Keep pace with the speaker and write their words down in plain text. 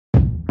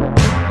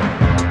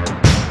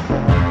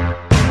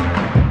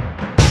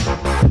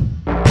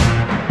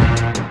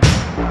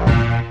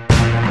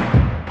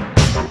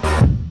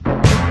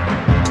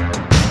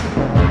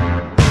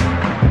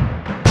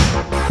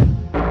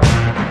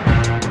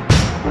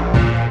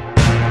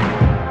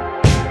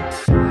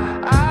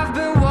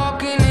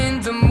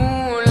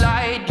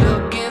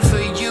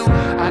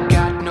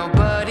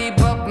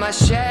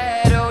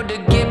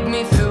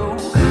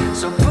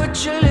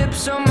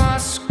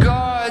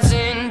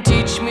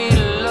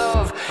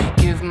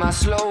my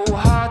slow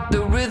heart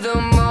the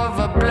rhythm of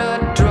a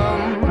blood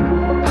drum.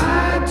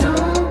 I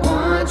don't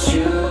want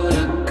you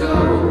to go.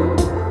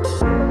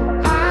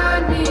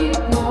 I need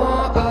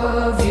more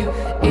of you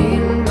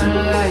in my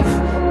life.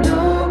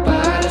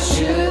 Nobody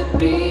should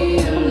be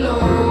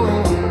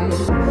alone.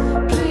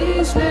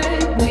 Please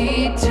let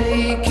me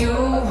take you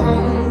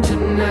home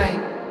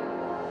tonight.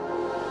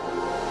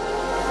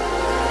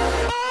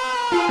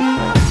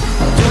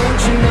 Don't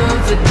you know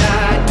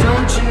that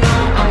don't you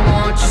know I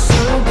want you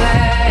so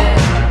bad?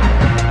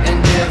 And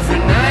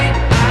every night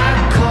I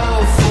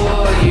call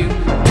for you.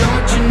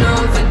 Don't you know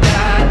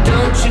that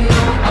don't you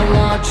know I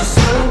want you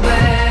so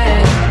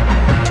bad?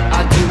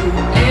 I'd do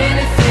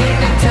anything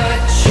to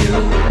touch you.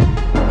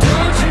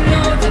 Don't you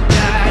know that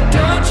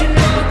don't you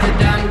know that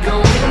I'm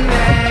going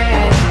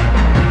mad?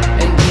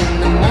 And in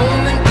the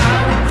moment I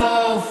would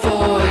fall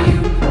for you.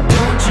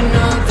 Don't you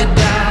know that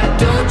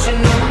don't you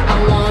know I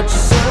want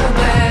you so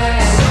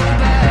bad?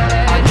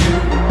 I'd do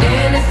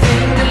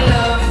anything to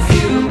love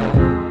you.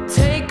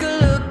 Take a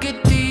look at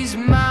these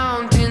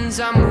mountains,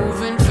 I'm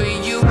moving for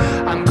you.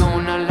 I'm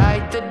gonna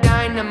light the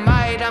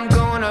dynamite, I'm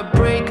gonna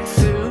break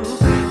through.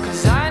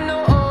 Cause I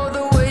know all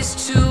the ways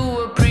to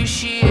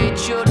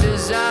appreciate your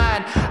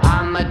design.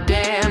 I'm a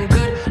damn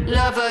good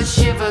lover,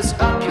 shivers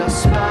up your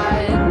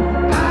spine.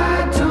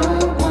 I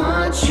don't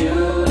want you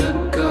to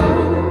go.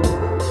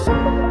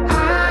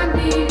 I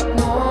need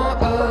more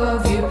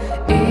of you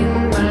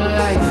in my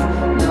life.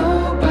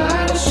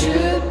 Nobody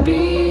should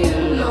be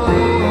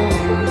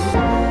alone.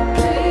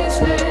 Please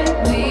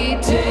let me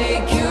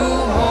take you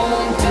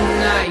home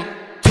tonight.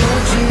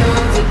 Don't you know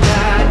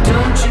that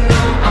don't you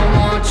know I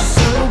want you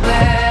so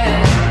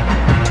bad?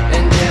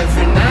 And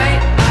every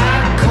night I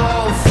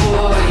call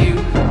for you.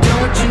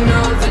 Don't you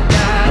know that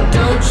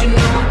don't you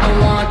know I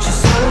want you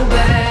so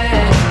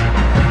bad?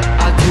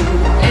 I'd do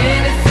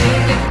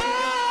anything to.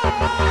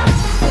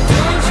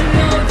 Don't you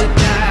know that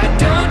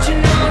don't you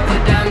know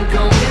that I'm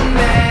going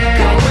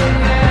mad?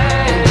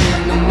 And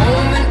in the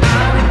moment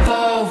I would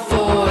fall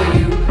for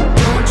you.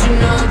 Don't you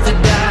know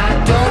that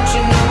don't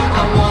you know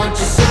I want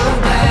you so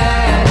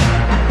bad?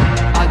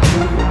 I'd do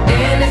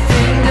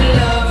anything to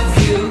love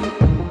you.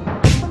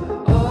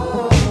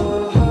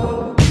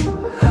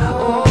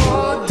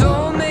 Oh,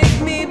 don't make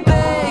me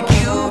beg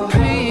you,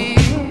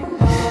 please.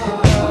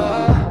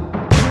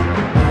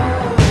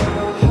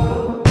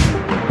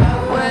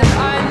 When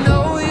I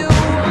know you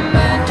were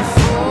meant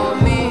for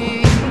me.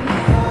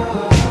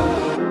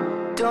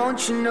 Don't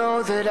you know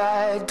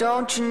that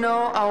don't you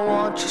know I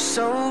want you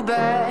so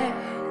bad?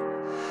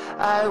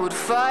 I would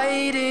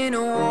fight in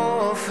a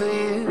war for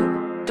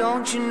you.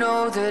 Don't you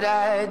know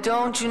that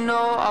don't you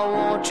know I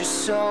want you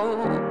so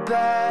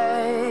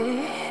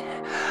bad?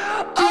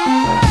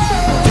 Oh,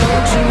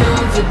 don't you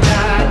know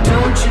that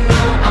don't you know